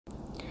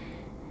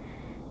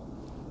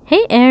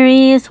Hey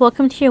Aries,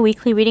 welcome to your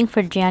weekly reading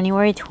for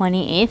January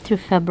 28th through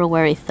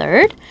February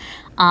 3rd.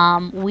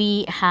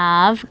 We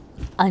have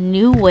a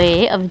new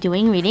way of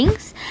doing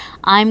readings.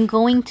 I'm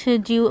going to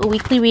do a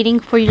weekly reading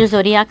for your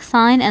zodiac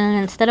sign, and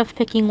then instead of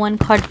picking one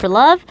card for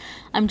love,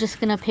 I'm just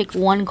going to pick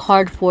one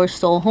card for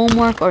soul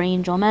homework or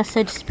angel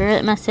message,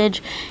 spirit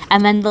message,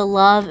 and then the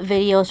love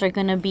videos are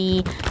going to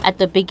be at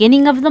the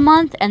beginning of the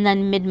month, and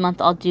then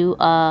mid-month I'll do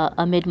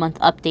a mid-month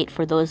update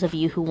for those of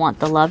you who want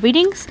the love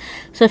readings.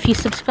 So if you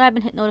subscribe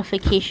and hit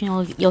notification,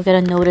 you'll get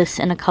a notice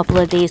in a couple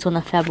of days when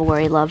the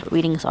February love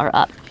readings are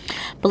up.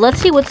 But let's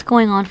see what's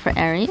going on for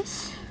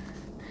Aries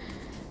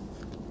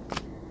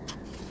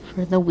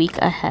for the week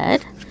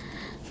ahead.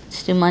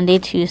 Let's do Monday,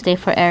 Tuesday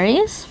for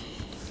Aries.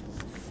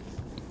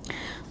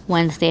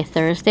 Wednesday,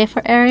 Thursday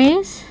for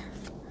Aries.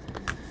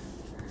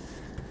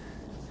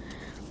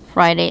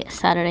 Friday,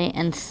 Saturday,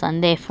 and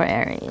Sunday for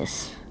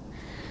Aries.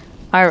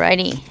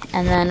 Alrighty,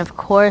 and then of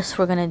course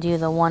we're going to do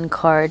the one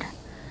card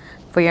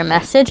for your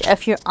message.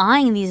 If you're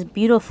eyeing these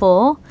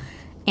beautiful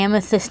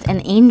amethyst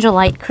and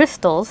angelite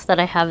crystals that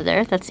I have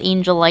there, that's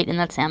angelite and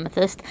that's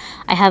amethyst,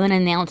 I have an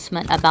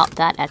announcement about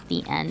that at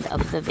the end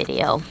of the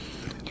video.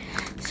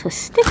 So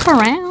stick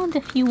around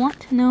if you want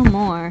to know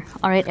more.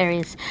 Alright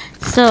Aries,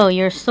 so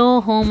your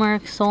soul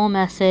homework, soul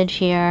message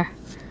here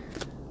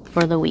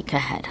for the week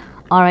ahead.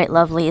 Alright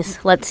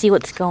lovelies, let's see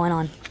what's going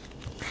on.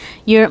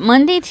 Your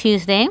Monday,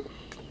 Tuesday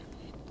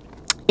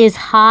is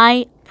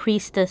High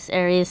Priestess,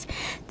 Aries.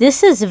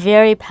 This is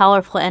very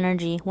powerful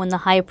energy when the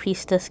High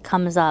Priestess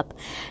comes up,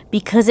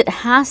 because it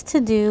has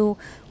to do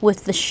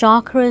with the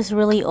chakras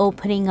really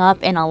opening up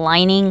and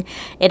aligning.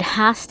 It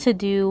has to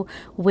do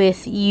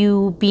with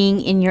you being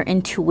in your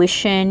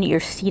intuition, your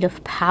seat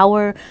of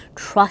power,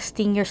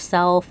 trusting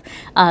yourself,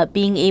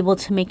 being able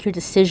to make your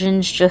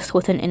decisions just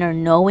with an inner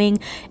knowing.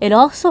 It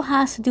also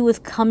has to do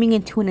with coming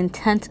into an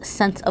intense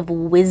sense of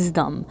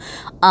wisdom.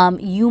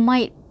 You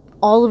might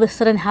all of a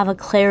sudden have a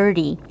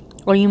clarity,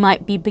 or you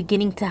might be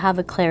beginning to have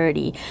a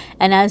clarity.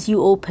 And as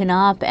you open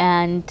up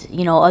and,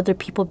 you know, other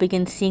people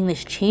begin seeing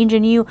this change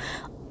in you,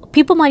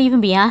 people might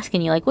even be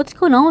asking you, like, what's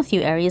going on with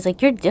you, Aries?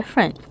 Like, you're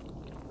different.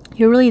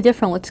 You're really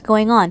different. What's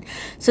going on?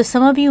 So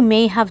some of you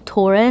may have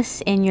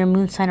Taurus in your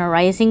moon sign or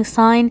rising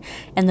sign,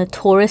 and the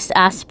Taurus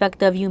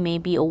aspect of you may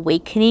be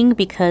awakening,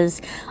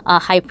 because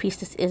High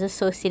Priestess is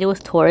associated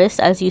with Taurus,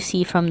 as you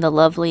see from the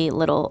lovely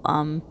little,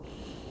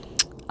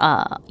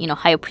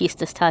 High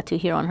Priestess tattoo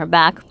here on her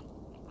back.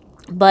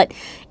 But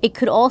it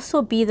could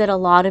also be that a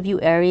lot of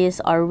you Aries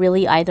are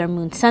really either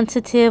moon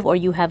sensitive, or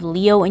you have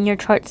Leo in your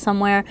chart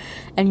somewhere,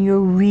 and you're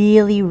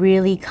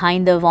really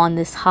kind of on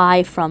this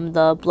high from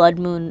the blood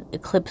moon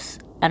eclipse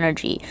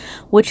energy,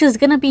 which is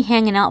going to be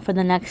hanging out for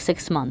the next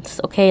 6 months.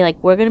 Okay,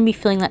 like we're going to be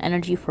feeling that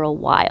energy for a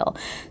while.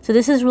 So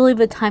this is really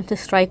the time to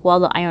strike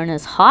while the iron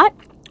is hot.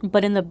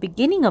 But in the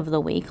beginning of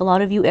the week, a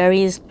lot of you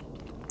Aries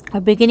are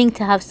beginning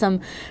to have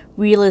some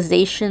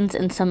realizations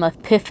and some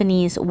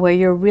epiphanies where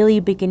you're really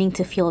beginning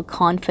to feel a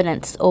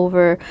confidence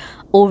over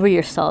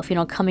yourself, you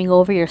know, coming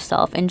over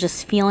yourself and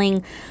just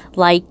feeling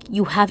like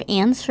you have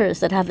answers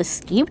that have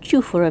escaped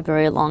you for a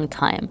very long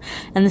time.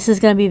 And this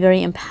is going to be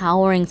very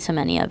empowering to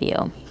many of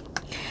you.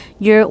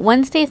 Your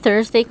Wednesday,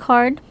 Thursday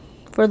card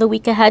for the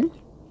week ahead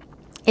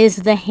is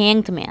the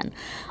Hanged Man.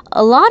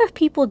 A lot of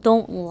people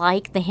don't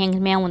like the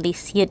Hanged Man when they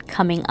see it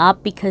coming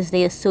up, because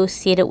they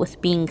associate it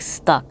with being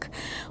stuck.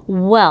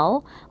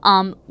 Well,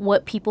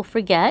 what people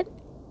forget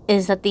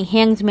is that the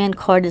Hanged Man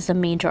card is a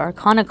major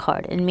arcana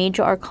card, and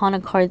major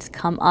arcana cards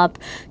come up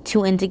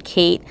to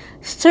indicate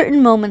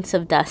certain moments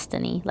of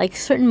destiny, like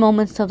certain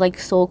moments of like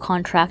soul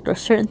contract, or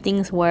certain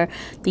things where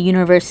the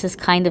universe is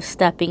kind of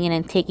stepping in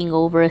and taking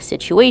over a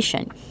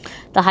situation.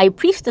 The High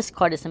Priestess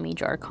card is a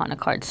major arcana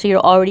card, so you're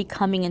already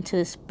coming into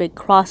this big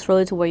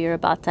crossroads where you're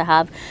about to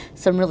have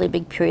some really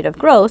big period of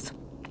growth.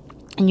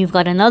 And you've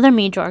got another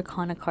major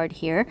arcana card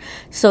here.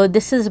 So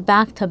this is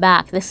back to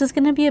back. This is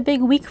going to be a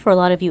big week for a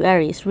lot of you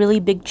Aries. Really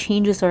big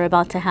changes are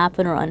about to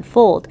happen or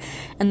unfold.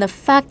 And the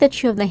fact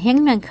that you have the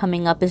Hanged Man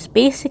coming up is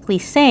basically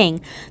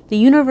saying the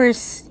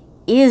universe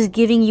is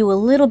giving you a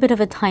little bit of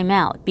a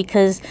timeout,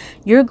 because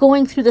you're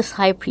going through this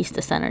High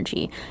Priestess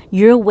energy.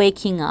 You're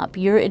waking up,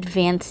 you're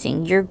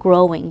advancing, you're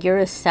growing, you're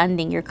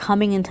ascending, you're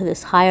coming into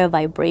this higher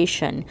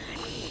vibration.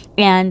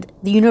 And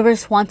the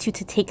universe wants you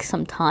to take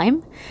some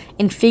time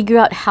and figure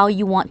out how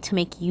you want to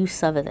make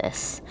use of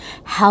this.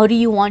 How do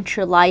you want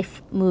your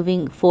life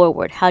moving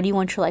forward? How do you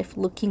want your life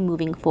looking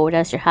moving forward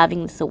as you're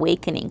having this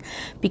awakening?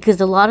 Because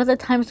a lot of the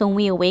times when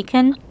we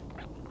awaken,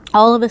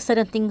 all of a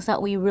sudden things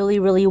that we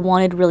really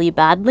wanted really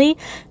badly,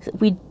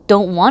 we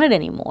don't want it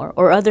anymore,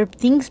 or other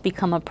things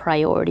become a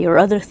priority, or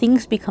other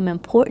things become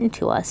important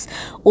to us,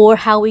 or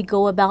how we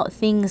go about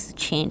things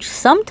change.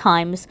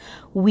 Sometimes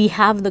we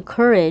have the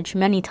courage,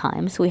 many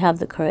times we have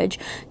the courage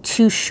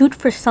to shoot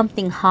for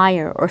something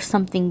higher or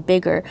something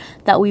bigger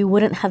that we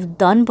wouldn't have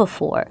done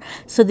before.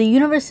 So the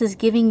universe is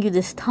giving you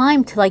this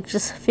time to like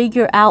just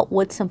figure out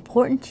what's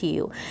important to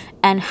you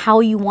and how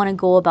you want to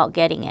go about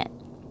getting it.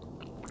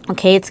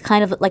 Okay, it's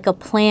kind of like a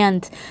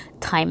planned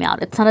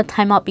timeout. It's not a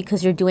timeout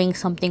because you're doing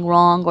something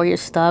wrong or you're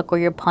stuck or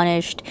you're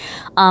punished.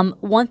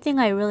 One thing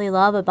I really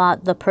love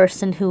about the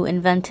person who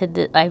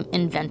invented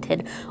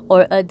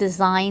or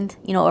designed,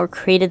 you know, or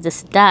created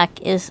this deck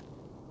is,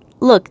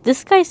 look,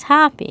 this guy's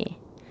happy.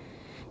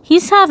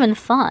 He's having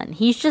fun.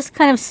 He's just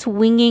kind of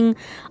swinging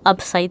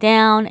upside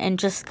down and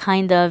just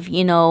kind of,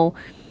 you know,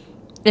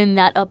 in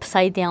that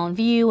upside down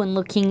view and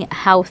looking at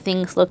how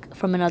things look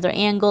from another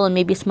angle, and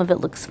maybe some of it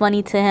looks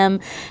funny to him.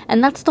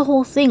 And that's the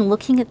whole thing,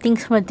 looking at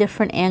things from a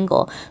different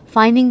angle,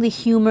 finding the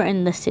humor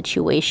in the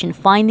situation,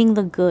 finding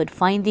the good,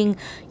 finding,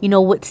 you know,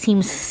 what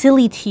seems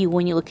silly to you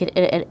when you look at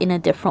it in a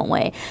different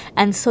way.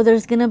 And so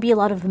there's going to be a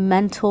lot of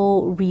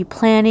mental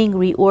replanning,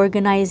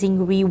 reorganizing,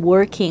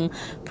 reworking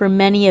for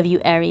many of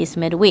you Aries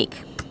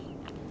midweek.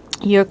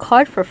 Your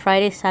card for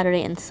Friday,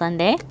 Saturday, and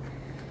Sunday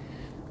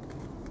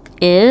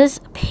is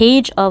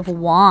Page of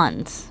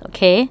Wands.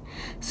 Okay,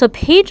 so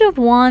Page of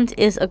Wands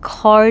is a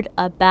card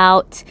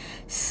about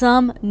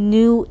some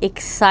new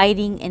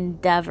exciting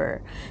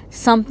endeavor,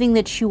 something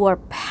that you are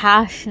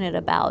passionate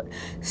about.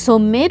 So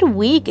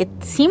midweek,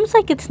 it seems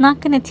like it's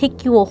not going to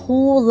take you a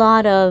whole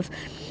lot of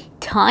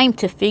time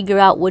to figure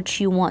out what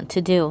you want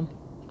to do,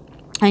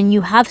 and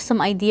you have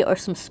some idea or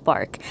some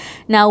spark.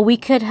 Now, we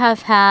could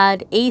have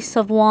had Ace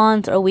of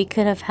Wands, or we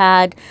could have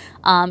had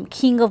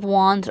King of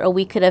Wands, or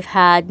we could have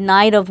had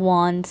Knight of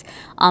Wands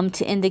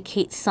to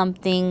indicate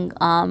something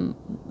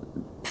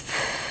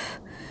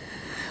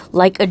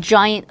like a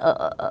giant,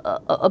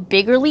 a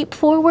bigger leap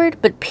forward.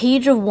 But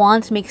Page of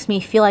Wands makes me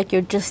feel like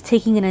you're just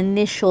taking an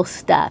initial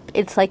step.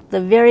 It's like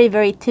the very,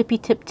 very tippy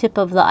tip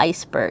of the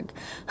iceberg.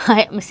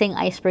 I'm saying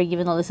iceberg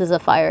even though this is a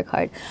fire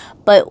card.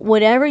 But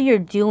whatever you're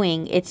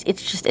doing, it's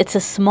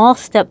a small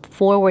step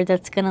forward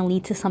that's going to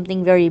lead to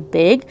something very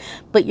big,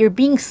 but you're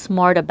being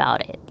smart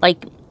about it.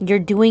 Like, you're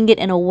doing it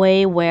in a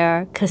way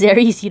where, because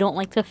Aries, you don't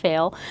like to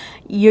fail,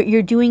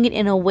 you're doing it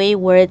in a way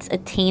where it's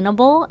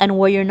attainable and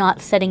where you're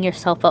not setting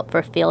yourself up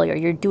for failure.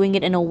 You're doing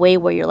it in a way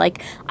where you're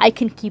like, I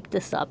can keep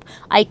this up,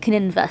 I can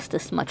invest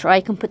this much, or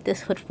I can put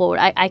this foot forward,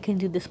 I can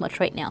do this much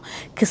right now.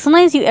 Because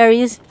sometimes you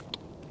Aries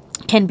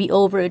can be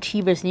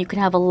overachievers and you can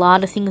have a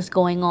lot of things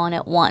going on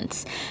at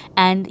once,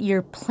 and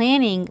you're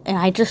planning. And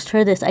I just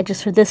heard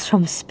this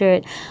from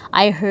Spirit.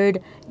 I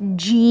heard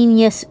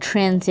genius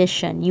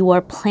transition. You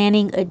are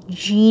planning a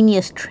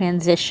genius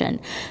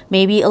transition.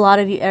 Maybe a lot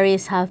of you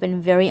Aries have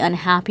been very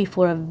unhappy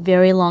for a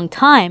very long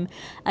time,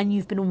 and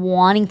you've been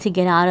wanting to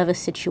get out of a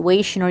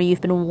situation, or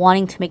you've been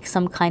wanting to make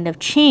some kind of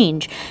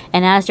change.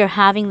 And as you're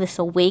having this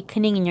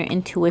awakening and your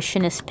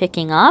intuition is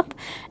picking up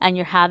and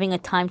you're having a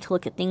time to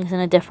look at things in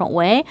a different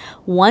way,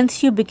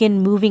 once you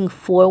begin moving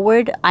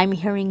forward, I'm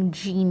hearing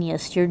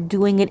genius. You're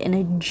doing it in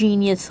a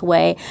genius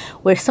way,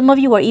 where some of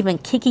you are even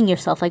kicking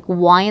yourself, like,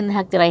 why in the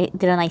heck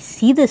didn't I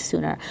see this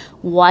sooner?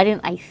 Why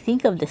didn't I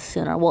think of this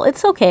sooner? Well,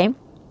 it's okay.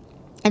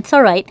 It's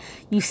all right.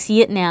 You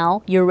see it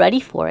now. You're ready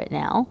for it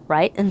now,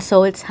 right? And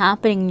so it's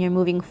happening and you're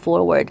moving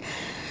forward.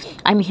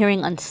 I'm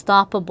hearing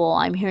unstoppable.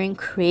 I'm hearing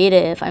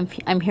creative.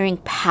 I'm hearing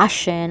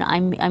passion.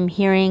 I'm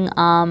hearing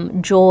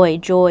joy.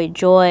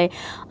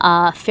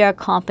 Fair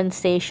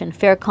compensation.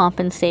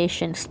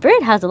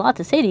 Spirit has a lot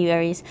to say to you,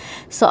 Aries.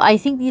 So I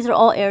think these are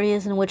all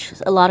areas in which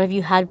a lot of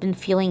you had been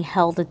feeling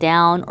held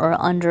down or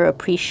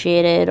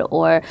underappreciated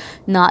or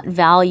not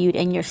valued,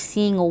 and you're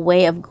seeing a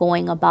way of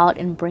going about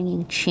and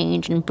bringing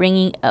change and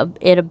bringing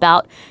it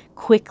about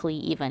quickly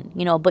even,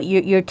 you know, but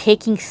you're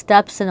taking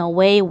steps in a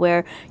way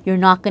where you're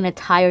not going to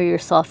tire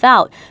yourself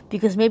out,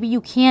 because maybe you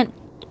can't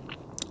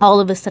all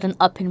of a sudden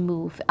up and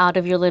move out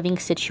of your living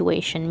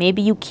situation.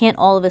 Maybe you can't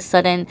all of a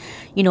sudden,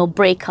 you know,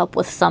 break up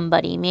with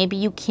somebody. Maybe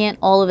you can't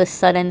all of a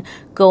sudden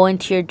go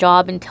into your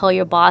job and tell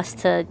your boss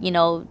to, you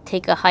know,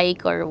 take a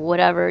hike or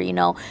whatever, you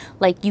know,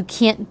 like you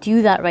can't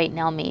do that right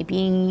now. Maybe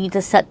you need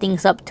to set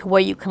things up to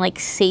where you can like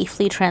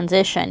safely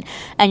transition,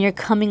 and you're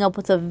coming up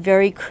with a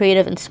very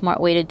creative and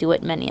smart way to do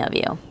it, many of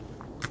you.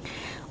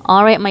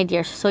 All right, my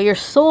dear. So your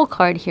soul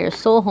card here,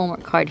 soul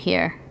homework card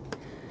here,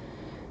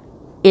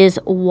 is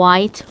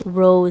White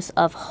Rose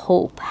of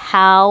Hope.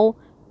 How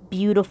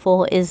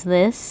beautiful is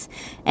this,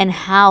 and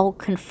how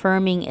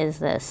confirming is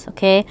this?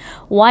 Okay,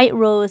 white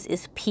rose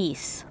is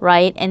peace,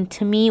 right? And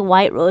to me,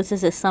 white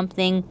roses is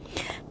something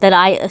that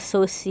I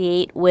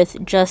associate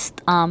with just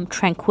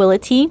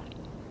tranquility,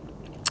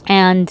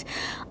 and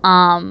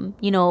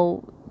you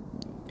know,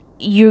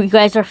 you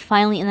guys are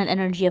finally in that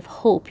energy of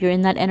hope. You're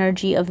in that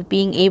energy of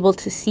being able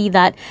to see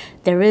that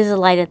there is a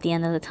light at the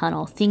end of the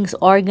tunnel. Things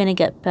are going to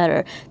get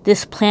better.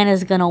 This plan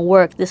is going to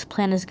work. This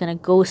plan is going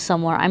to go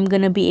somewhere. I'm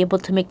going to be able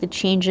to make the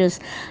changes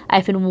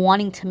I've been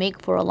wanting to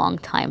make for a long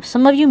time.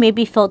 Some of you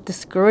maybe felt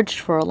discouraged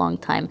for a long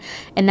time,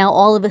 and now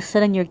all of a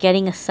sudden you're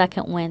getting a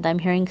second wind. I'm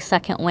hearing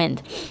second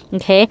wind.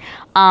 Okay.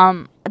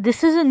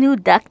 This is a new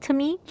deck to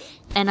me,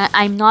 and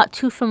I'm not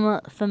too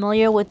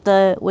familiar with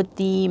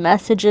the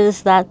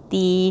messages that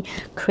the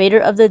creator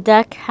of the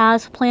deck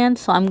has planned.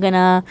 So I'm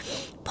gonna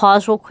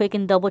pause real quick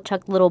and double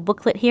check the little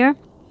booklet here.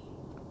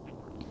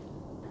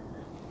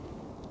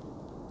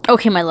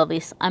 Okay, my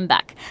lovelies, I'm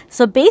back.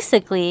 So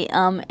basically,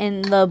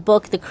 in the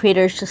book, the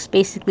creator is just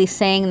basically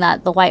saying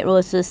that the white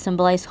roses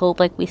symbolize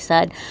hope, like we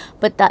said,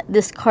 but that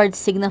this card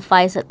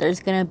signifies that there's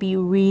going to be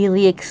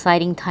really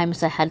exciting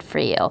times ahead for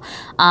you.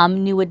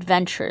 New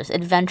adventures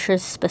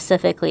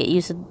specifically. It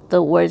uses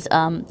the words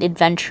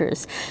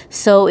adventures.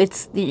 So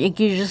you're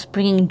just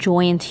bringing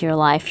joy into your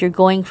life. You're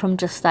going from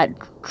just that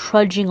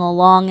trudging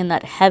along in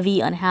that heavy,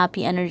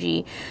 unhappy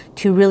energy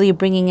to really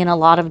bringing in a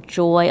lot of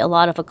joy, a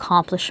lot of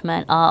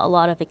accomplishment, a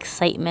lot of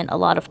excitement, a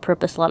lot of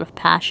purpose, a lot of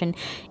passion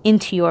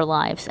into your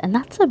lives. And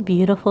that's a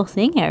beautiful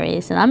thing,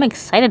 Aries. And I'm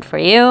excited for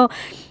you.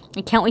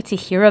 I can't wait to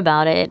hear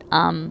about it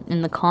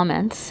in the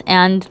comments.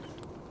 And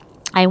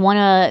I want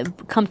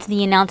to come to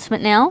the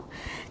announcement now.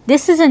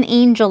 This is an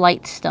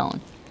angelite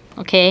stone.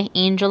 Okay,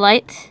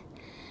 angelite.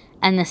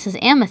 And this is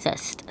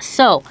amethyst.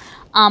 So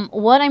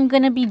what I'm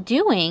going to be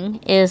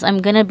doing is I'm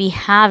going to be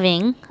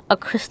having a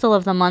Crystal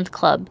of the Month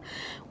Club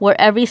where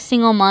every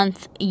single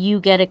month you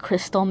get a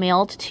crystal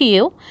mailed to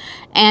you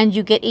and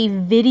you get a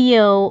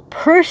video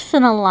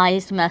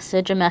personalized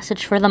message, a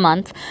message for the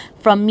month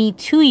from me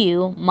to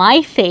you,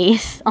 my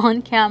face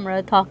on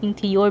camera talking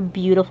to your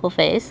beautiful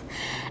face.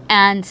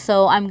 And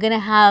so I'm going to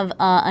have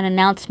an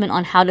announcement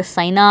on how to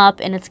sign up,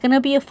 and it's going to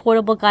be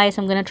affordable, guys.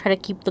 I'm going to try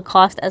to keep the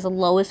cost as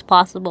low as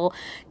possible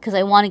because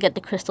I want to get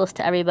the crystals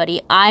to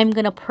everybody. I'm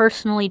going to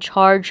personally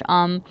charge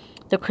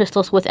the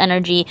crystals with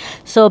energy.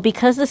 So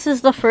because this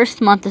is the first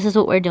month, this is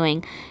what we're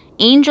doing.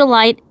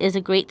 Angelite is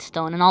a great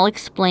stone, and I'll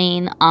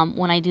explain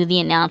when I do the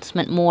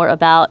announcement more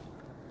about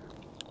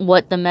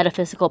what the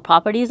metaphysical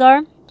properties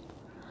are.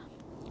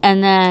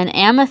 And then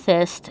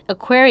amethyst,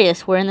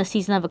 Aquarius, we're in the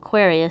season of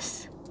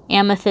Aquarius.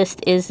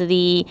 Amethyst is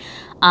the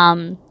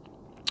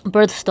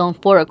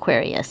birthstone for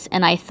Aquarius.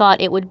 And I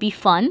thought it would be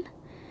fun,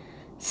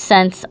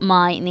 since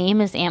my name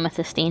is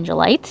Amethyst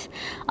Angelite.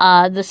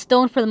 The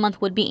stone for the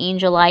month would be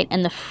Angelite,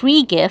 and the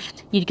free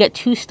gift, you'd get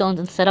 2 stones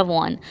instead of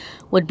 1,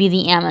 would be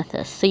the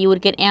amethyst. So you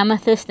would get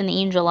amethyst and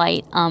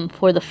Angelite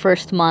for the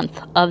first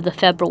month of the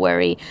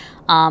February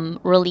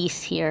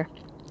release here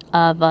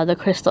of the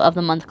Crystal of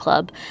the Month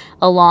Club,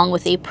 along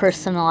with a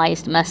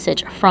personalized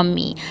message from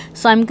me.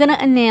 So I'm going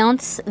to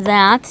announce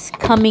that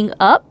coming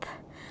up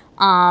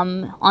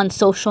on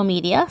social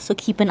media, so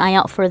keep an eye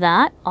out for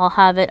that. I'll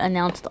have it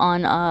announced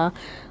on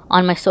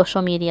my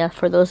social media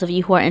for those of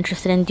you who are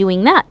interested in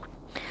doing that.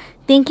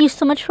 Thank you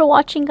so much for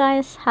watching,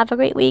 guys. Have a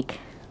great week.